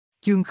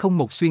Chương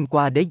 01 xuyên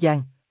qua đế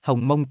giang,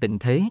 hồng mông tịnh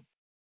thế.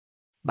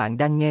 Bạn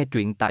đang nghe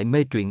truyện tại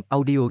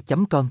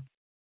metruyenaudio.com.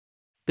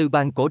 Từ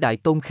bàn cổ đại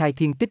tôn khai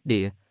thiên tích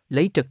địa,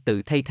 lấy trật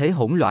tự thay thế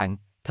hỗn loạn,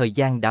 thời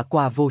gian đã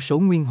qua vô số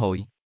nguyên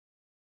hội.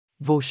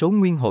 Vô số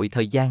nguyên hội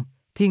thời gian,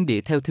 thiên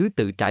địa theo thứ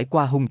tự trải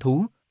qua hung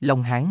thú,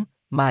 long hán,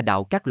 ma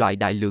đạo các loại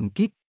đại lượng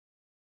kiếp.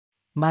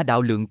 Ma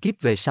đạo lượng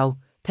kiếp về sau,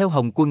 theo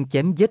Hồng Quân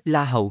chém giết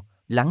La Hầu,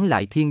 lắng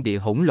lại thiên địa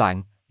hỗn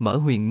loạn, mở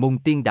huyền môn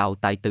tiên đạo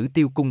tại Tử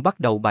Tiêu Cung bắt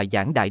đầu bài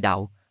giảng đại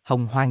đạo,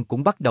 Hồng Hoang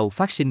cũng bắt đầu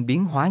phát sinh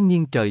biến hóa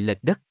nghiêng trời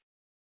lệch đất.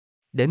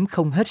 Đếm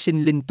không hết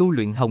sinh linh tu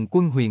luyện Hồng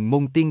Quân huyền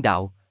môn tiên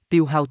đạo,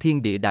 tiêu hao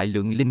thiên địa đại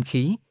lượng linh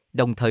khí,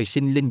 đồng thời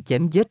sinh linh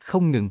chém giết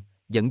không ngừng,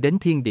 dẫn đến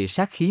thiên địa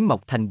sát khí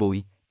mọc thành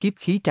bụi, kiếp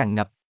khí tràn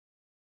ngập.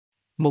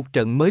 Một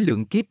trận mới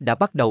lượng kiếp đã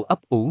bắt đầu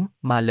ấp ủ,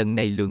 mà lần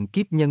này lượng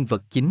kiếp nhân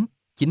vật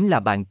chính là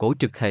bàn cổ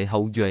trực hệ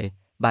hậu duệ,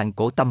 bàn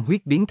cổ tâm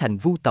huyết biến thành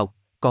vu tộc,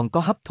 còn có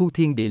hấp thu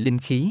thiên địa linh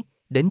khí,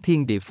 đến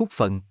thiên địa phúc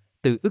phận,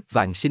 từ ức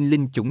vạn sinh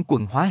linh chủng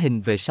quần hóa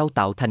hình về sau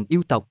tạo thành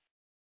yêu tộc.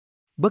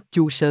 Bất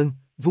Chu Sơn,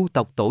 vu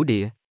tộc tổ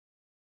địa.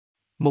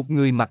 Một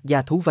người mặc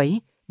da thú váy,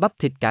 bắp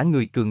thịt cả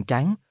người cường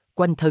tráng,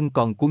 quanh thân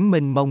còn cuốn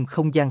mênh mông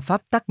không gian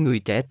pháp tắc người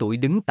trẻ tuổi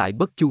đứng tại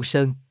Bất Chu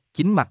Sơn,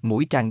 chính mặt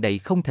mũi tràn đầy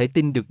không thể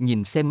tin được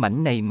nhìn xem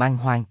mảnh này man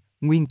hoang,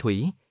 nguyên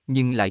thủy,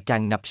 nhưng lại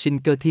tràn ngập sinh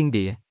cơ thiên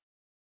địa.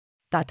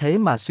 Ta thế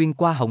mà xuyên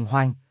qua hồng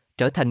hoang,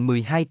 trở thành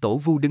 12 tổ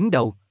vu đứng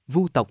đầu,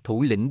 vu tộc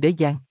thủ lĩnh đế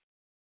giang.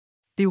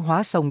 Tiêu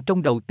hóa xong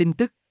trong đầu tin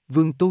tức,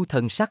 Vương Tu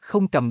thần sắc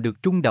không cầm được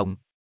rung động.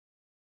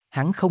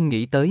 Hắn không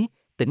nghĩ tới,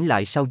 tỉnh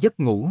lại sau giấc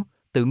ngủ,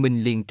 tự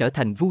mình liền trở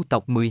thành vu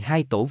tộc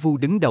 12 tổ vu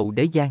đứng đầu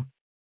đế giang.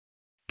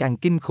 Càng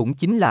kinh khủng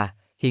chính là,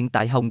 hiện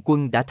tại Hồng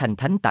Quân đã thành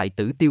thánh tại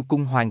Tử Tiêu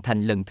Cung hoàn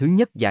thành lần thứ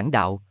nhất giảng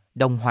đạo,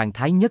 Đông Hoàng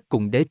Thái Nhất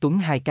cùng Đế Tuấn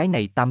hai cái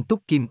này tam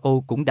túc kim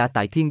ô cũng đã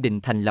tại thiên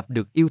đình thành lập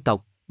được yêu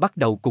tộc, bắt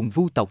đầu cùng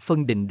vu tộc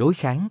phân đình đối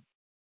kháng.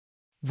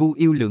 Vu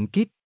yêu lượng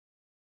kiếp.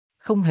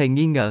 Không hề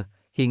nghi ngờ,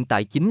 hiện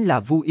tại chính là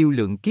vu yêu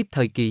lượng kiếp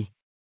thời kỳ.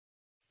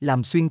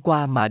 Làm xuyên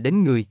qua mà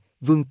đến người,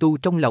 Vương Tu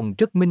trong lòng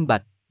rất minh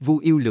bạch, vu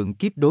yêu lượng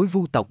kiếp đối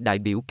vu tộc đại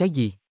biểu cái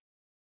gì?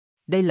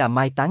 Đây là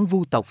mai táng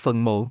vu tộc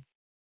phần mộ.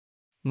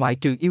 Ngoại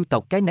trừ yêu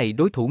tộc cái này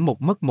đối thủ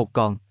một mất một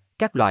còn,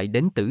 các loại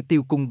đến Tử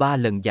Tiêu Cung 3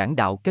 lần giảng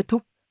đạo kết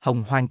thúc,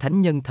 Hồng Hoang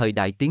Thánh Nhân thời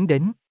đại tiến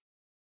đến.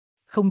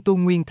 Không tu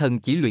nguyên thần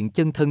chỉ luyện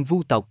chân thân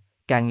vu tộc,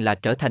 càng là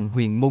trở thành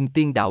huyền môn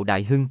tiên đạo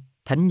đại hưng,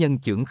 Thánh Nhân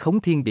chưởng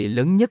khống thiên địa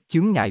lớn nhất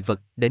chướng ngại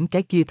vật, đến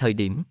cái kia thời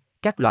điểm,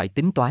 các loại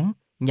tính toán,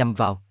 nhằm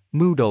vào,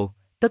 mưu đồ,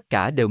 tất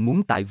cả đều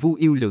muốn tại vu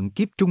yêu lượng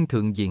kiếp trung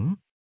thượng diễn.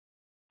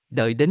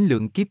 Đợi đến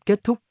lượng kiếp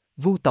kết thúc,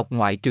 vu tộc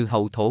ngoại trừ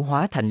hậu thổ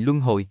hóa thành luân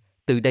hồi,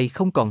 từ đây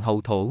không còn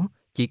hậu thổ,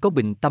 chỉ có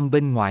bình tâm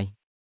bên ngoài.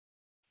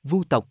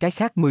 Vu tộc cái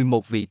khác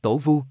 11 vị tổ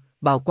vu,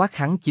 bao quát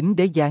hắn chính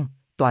đế giang,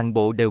 toàn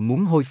bộ đều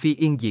muốn hôi phi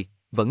yên diệt,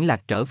 vẫn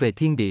lạc trở về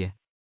thiên địa.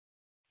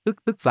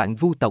 Ức vạn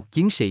vu tộc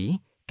chiến sĩ,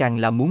 càng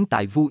là muốn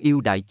tại vu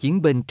yêu đại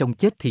chiến bên trong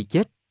chết thì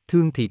chết,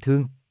 thương thì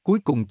thương, cuối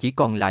cùng chỉ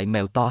còn lại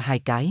mèo to 2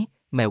 cái,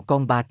 mèo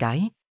con 3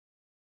 cái.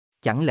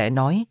 Chẳng lẽ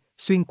nói,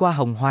 xuyên qua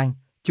hồng hoang,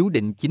 chú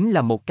định chính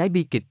là một cái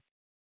bi kịch.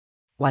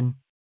 Oanh!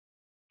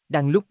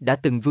 Đang lúc đã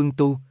từng vương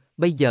tu,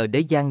 bây giờ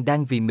đế giang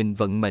đang vì mình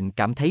vận mệnh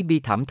cảm thấy bi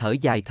thảm thở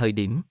dài thời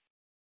điểm.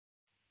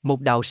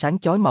 Một đạo sáng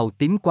chói màu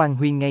tím quang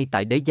huy ngay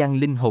tại đế giang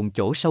linh hồn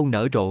chỗ sâu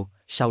nở rộ,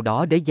 sau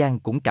đó đế giang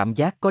cũng cảm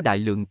giác có đại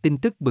lượng tin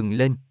tức bừng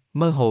lên,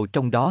 mơ hồ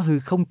trong đó hư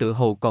không tựa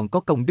hồ còn có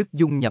công đức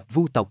dung nhập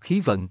vu tộc khí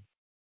vận.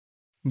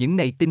 Những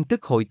này tin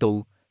tức hội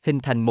tụ, hình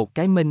thành một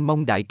cái mênh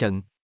mông đại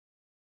trận.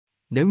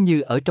 Nếu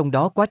như ở trong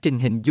đó quá trình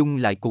hình dung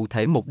lại cụ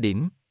thể một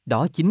điểm,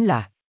 đó chính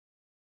là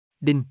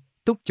Đinh,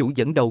 túc chủ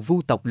dẫn đầu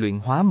vu tộc luyện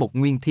hóa một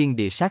nguyên thiên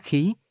địa sát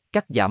khí,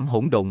 cắt giảm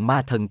hỗn độn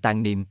ma thần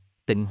tàn niệm,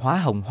 tịnh hóa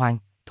hồng hoang,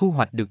 thu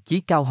hoạch được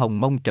chí cao hồng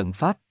mông trận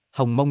pháp,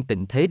 hồng mông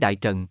tịnh thế đại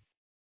trận.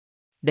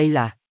 Đây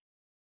là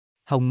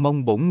hồng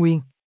mông bổn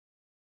nguyên.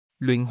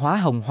 Luyện hóa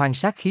hồng hoang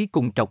sát khí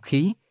cùng trọc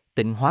khí,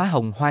 tịnh hóa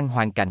hồng hoang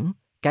hoàn cảnh,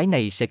 cái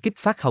này sẽ kích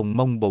phát hồng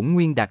mông bổn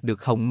nguyên đạt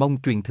được hồng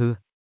mông truyền thừa.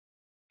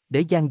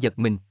 Đế giang giật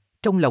mình,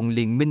 trong lòng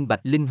liền minh bạch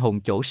linh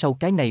hồn chỗ sâu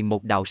cái này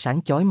một đạo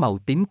sáng chói màu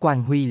tím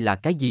quang huy là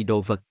cái gì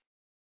đồ vật.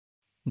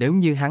 Nếu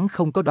như hắn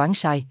không có đoán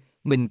sai,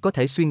 mình có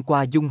thể xuyên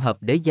qua dung hợp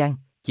đế giang,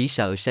 chỉ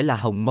sợ sẽ là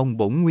hồng mông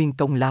bổn nguyên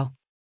công lao.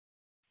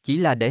 Chỉ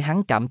là để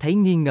hắn cảm thấy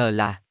nghi ngờ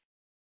là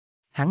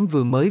hắn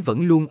vừa mới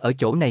vẫn luôn ở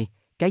chỗ này,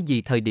 cái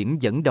gì thời điểm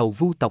dẫn đầu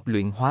vu tộc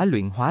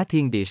luyện hóa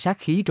thiên địa sát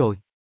khí rồi.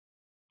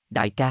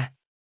 Đại ca.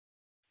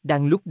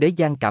 Đang lúc đế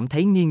giang cảm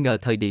thấy nghi ngờ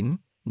thời điểm,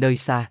 nơi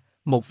xa,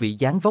 một vị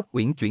dáng vóc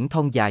uyển chuyển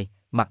thon dài,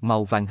 mặt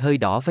màu vàng hơi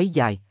đỏ váy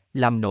dài,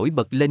 làm nổi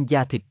bật lên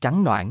da thịt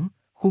trắng ноãn,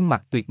 khuôn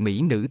mặt tuyệt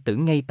mỹ nữ tử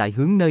ngay tại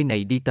hướng nơi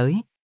này đi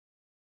tới.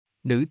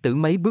 Nữ tử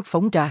mấy bước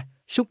phóng ra,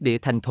 xúc địa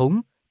thành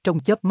thốn, trong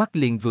chớp mắt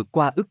liền vượt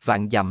qua ức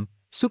vạn dặm,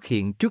 xuất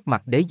hiện trước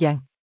mặt đế giang.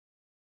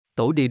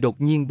 Tổ địa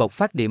đột nhiên bộc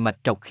phát địa mạch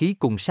trọc khí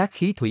cùng sát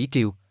khí thủy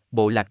triều,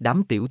 bộ lạc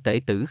đám tiểu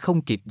tể tử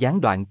không kịp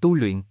gián đoạn tu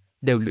luyện,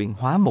 đều luyện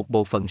hóa một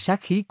bộ phận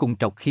sát khí cùng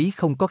trọc khí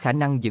không có khả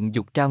năng dựng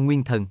dục ra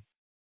nguyên thần.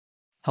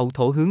 Hậu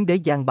thổ hướng đế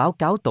giang báo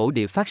cáo tổ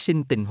địa phát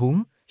sinh tình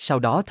huống, sau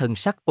đó thần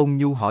sắc ôn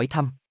nhu hỏi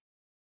thăm.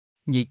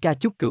 Nhị ca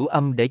chút cửu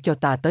âm để cho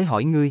ta tới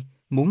hỏi ngươi,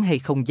 muốn hay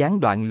không gián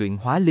đoạn luyện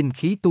hóa linh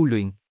khí tu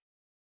luyện?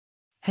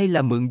 Hay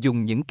là mượn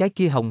dùng những cái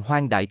kia hồng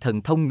hoang đại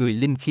thần thông người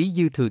linh khí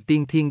dư thừa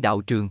tiên thiên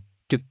đạo trường,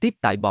 trực tiếp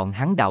tại bọn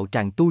hắn đạo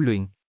tràng tu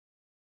luyện?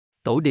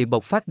 Tổ địa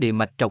bộc phát địa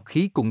mạch trọc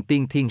khí cùng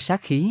tiên thiên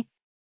sát khí.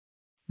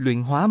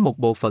 Luyện hóa một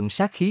bộ phận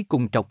sát khí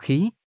cùng trọc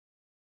khí.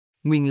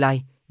 Nguyên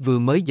lai, vừa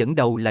mới dẫn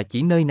đầu là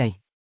chỉ nơi này.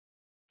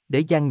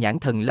 Để Giang nhãn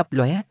thần lấp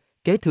lóe,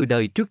 kế thừa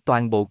đời trước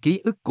toàn bộ ký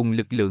ức cùng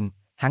lực lượng,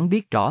 hắn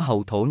biết rõ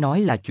hậu thổ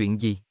nói là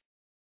chuyện gì.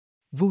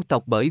 Vu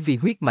tộc bởi vì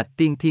huyết mạch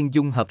tiên thiên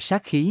dung hợp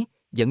sát khí,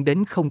 dẫn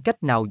đến không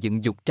cách nào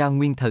dựng dục ra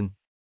nguyên thần.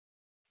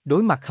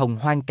 Đối mặt hồng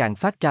hoang càng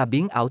phát ra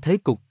biến ảo thế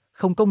cục,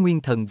 không có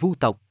nguyên thần vu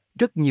tộc,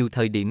 rất nhiều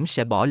thời điểm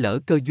sẽ bỏ lỡ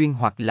cơ duyên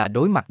hoặc là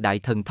đối mặt đại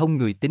thần thông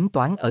người tính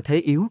toán ở thế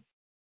yếu.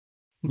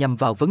 Nhằm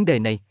vào vấn đề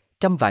này,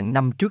 trăm vạn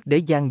năm trước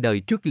Đế Giang đời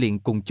trước liền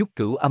cùng Chúc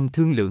Cửu Âm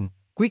thương lượng,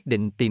 quyết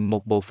định tìm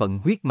một bộ phận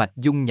huyết mạch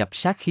dung nhập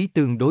sát khí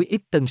tương đối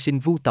ít tân sinh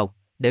vu tộc,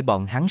 để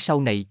bọn hắn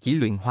sau này chỉ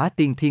luyện hóa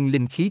tiên thiên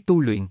linh khí tu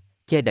luyện,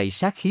 che đậy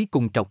sát khí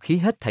cùng trọc khí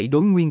hết thảy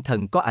đối nguyên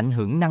thần có ảnh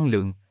hưởng năng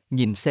lượng,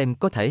 nhìn xem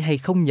có thể hay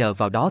không nhờ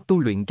vào đó tu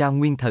luyện ra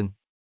nguyên thần.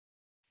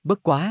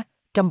 Bất quá,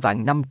 trăm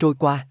vạn năm trôi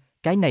qua,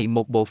 cái này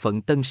một bộ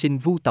phận tân sinh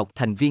vu tộc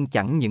thành viên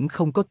chẳng những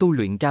không có tu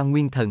luyện ra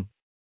nguyên thần.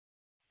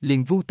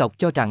 Liền vu tộc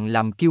cho rằng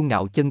làm kiêu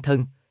ngạo chân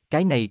thân,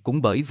 cái này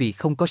cũng bởi vì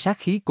không có sát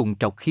khí cùng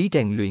trọc khí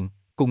rèn luyện,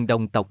 cùng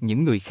đồng tộc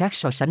những người khác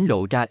so sánh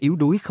lộ ra yếu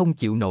đuối không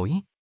chịu nổi.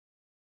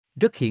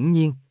 Rất hiển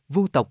nhiên,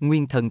 vu tộc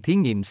nguyên thần thí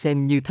nghiệm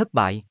xem như thất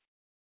bại.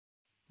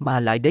 Mà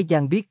lại Đế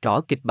Giang biết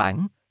rõ kịch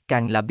bản,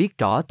 càng là biết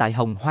rõ tại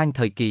hồng hoang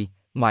thời kỳ,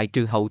 ngoại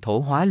trừ hậu thổ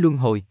hóa luân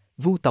hồi,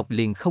 vu tộc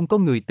liền không có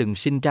người từng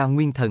sinh ra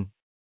nguyên thần.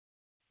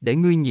 Để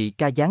ngươi nhị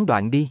ca gián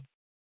đoạn đi.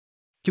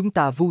 Chúng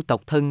ta vu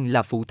tộc thân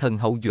là phụ thần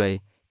hậu duệ,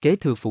 kế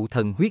thừa phụ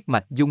thần huyết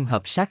mạch dung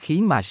hợp sát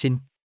khí mà sinh.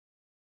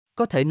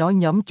 Có thể nói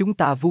nhóm chúng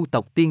ta vu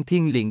tộc tiên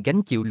thiên liền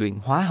gánh chịu luyện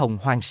hóa hồng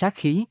hoang sát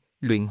khí,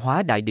 luyện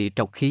hóa đại địa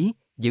trọc khí,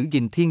 giữ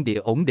gìn thiên địa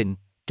ổn định,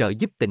 trợ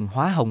giúp tịnh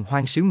hóa hồng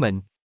hoang sứ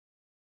mệnh.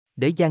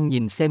 Đế Giang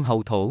nhìn xem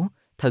hậu thổ,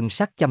 thần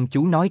sắc chăm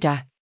chú nói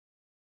ra.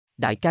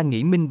 Đại ca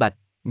nghĩ minh bạch,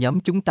 nhóm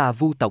chúng ta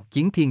vu tộc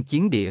chiến thiên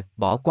chiến địa,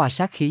 bỏ qua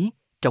sát khí,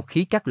 trọc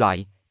khí các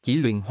loại, chỉ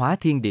luyện hóa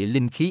thiên địa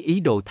linh khí ý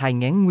đồ thai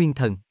nghén nguyên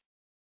thần.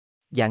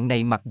 Dạng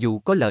này mặc dù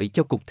có lợi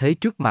cho cục thế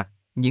trước mặt,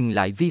 nhưng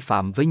lại vi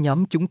phạm với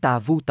nhóm chúng ta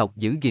vu tộc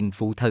giữ gìn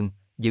phụ thần,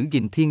 giữ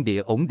gìn thiên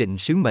địa ổn định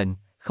sứ mệnh,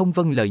 không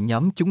vâng lời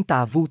nhóm chúng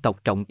ta vu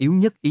tộc trọng yếu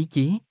nhất ý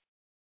chí.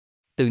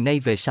 Từ nay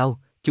về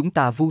sau, chúng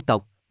ta vu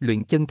tộc,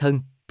 luyện chân thân,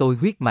 tôi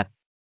huyết mạch.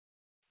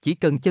 Chỉ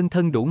cần chân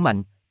thân đủ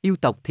mạnh, yêu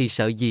tộc thì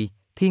sợ gì,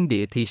 thiên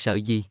địa thì sợ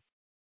gì.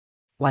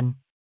 Oanh!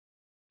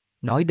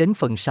 Nói đến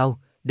phần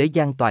sau, Đế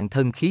Giang toàn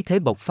thân khí thế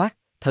bộc phát,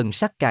 thần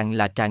sắc càng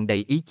là tràn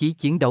đầy ý chí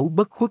chiến đấu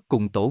bất khuất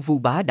cùng tổ vu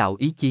bá đạo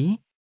ý chí.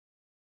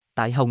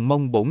 Tại Hồng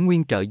Mông bổn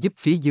nguyên trợ giúp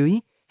phía dưới,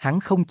 hắn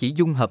không chỉ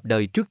dung hợp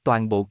đời trước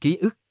toàn bộ ký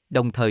ức,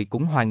 đồng thời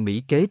cũng hoàn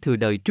mỹ kế thừa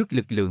đời trước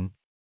lực lượng.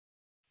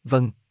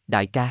 Vâng,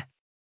 đại ca.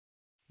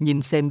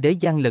 Nhìn xem Đế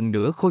Giang lần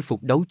nữa khôi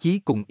phục đấu chí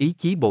cùng ý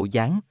chí bộ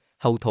dáng,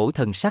 hậu thổ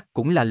thần sắc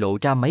cũng là lộ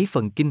ra mấy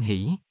phần kinh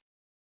hỉ.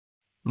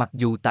 Mặc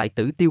dù tại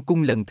Tử Tiêu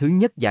Cung lần thứ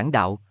nhất giảng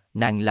đạo,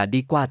 nàng là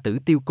đi qua Tử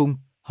Tiêu Cung,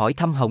 hỏi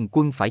thăm Hồng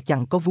Quân phải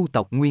chăng có vu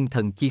tộc nguyên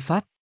thần chi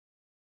pháp.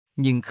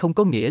 Nhưng không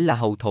có nghĩa là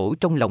hậu thổ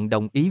trong lòng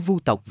đồng ý vu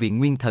tộc vì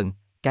nguyên thần,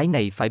 cái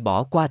này phải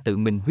bỏ qua tự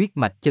mình huyết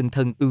mạch chân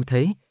thân ưu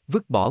thế,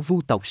 vứt bỏ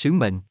vu tộc sứ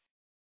mệnh.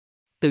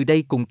 Từ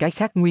đây cùng cái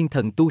khác nguyên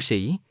thần tu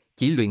sĩ,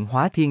 chỉ luyện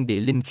hóa thiên địa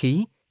linh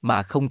khí,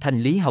 mà không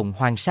thanh lý hồng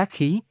hoang sát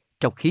khí,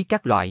 trọc khí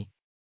các loại.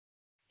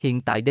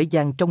 Hiện tại Đế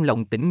Giang trong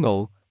lòng tỉnh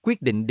ngộ,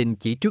 quyết định đình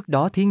chỉ trước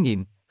đó thí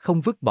nghiệm,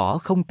 không vứt bỏ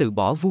không từ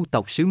bỏ vu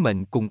tộc sứ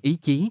mệnh cùng ý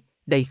chí,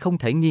 đây không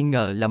thể nghi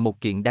ngờ là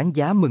một kiện đáng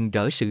giá mừng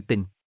rỡ sự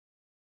tình.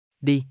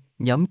 Đi,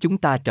 nhóm chúng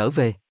ta trở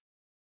về.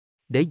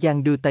 Đế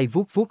Giang đưa tay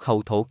vuốt vuốt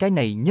hậu thổ cái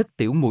này nhất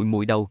tiểu mùi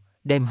mùi đầu,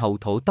 đem hậu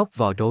thổ tóc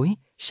vò rối,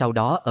 sau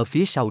đó ở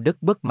phía sau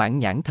đất bất mãn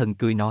nhãn thần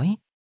cười nói.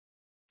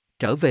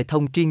 Trở về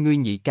thông tri ngươi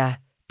nhị ca,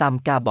 tam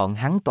ca bọn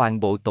hắn toàn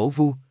bộ tổ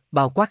vu,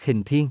 bao quát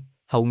hình thiên,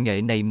 hậu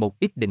nghệ này một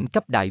ít đỉnh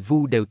cấp đại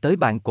vu đều tới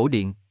bàn cổ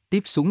điện,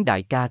 tiếp xuống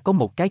đại ca có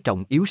một cái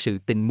trọng yếu sự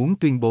tình muốn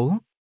tuyên bố.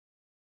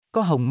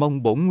 Có Hồng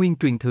Mông bổn nguyên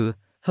truyền thừa,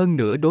 hơn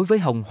nữa đối với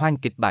hồng hoang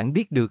kịch bản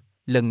biết được,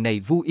 lần này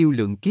vu yêu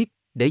lượng kiếp,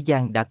 Đế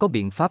Giang đã có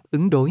biện pháp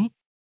ứng đối.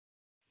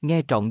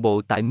 Nghe trọn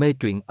bộ tại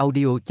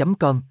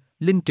metruyenaudio.com,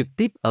 link trực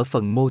tiếp ở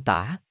phần mô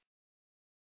tả.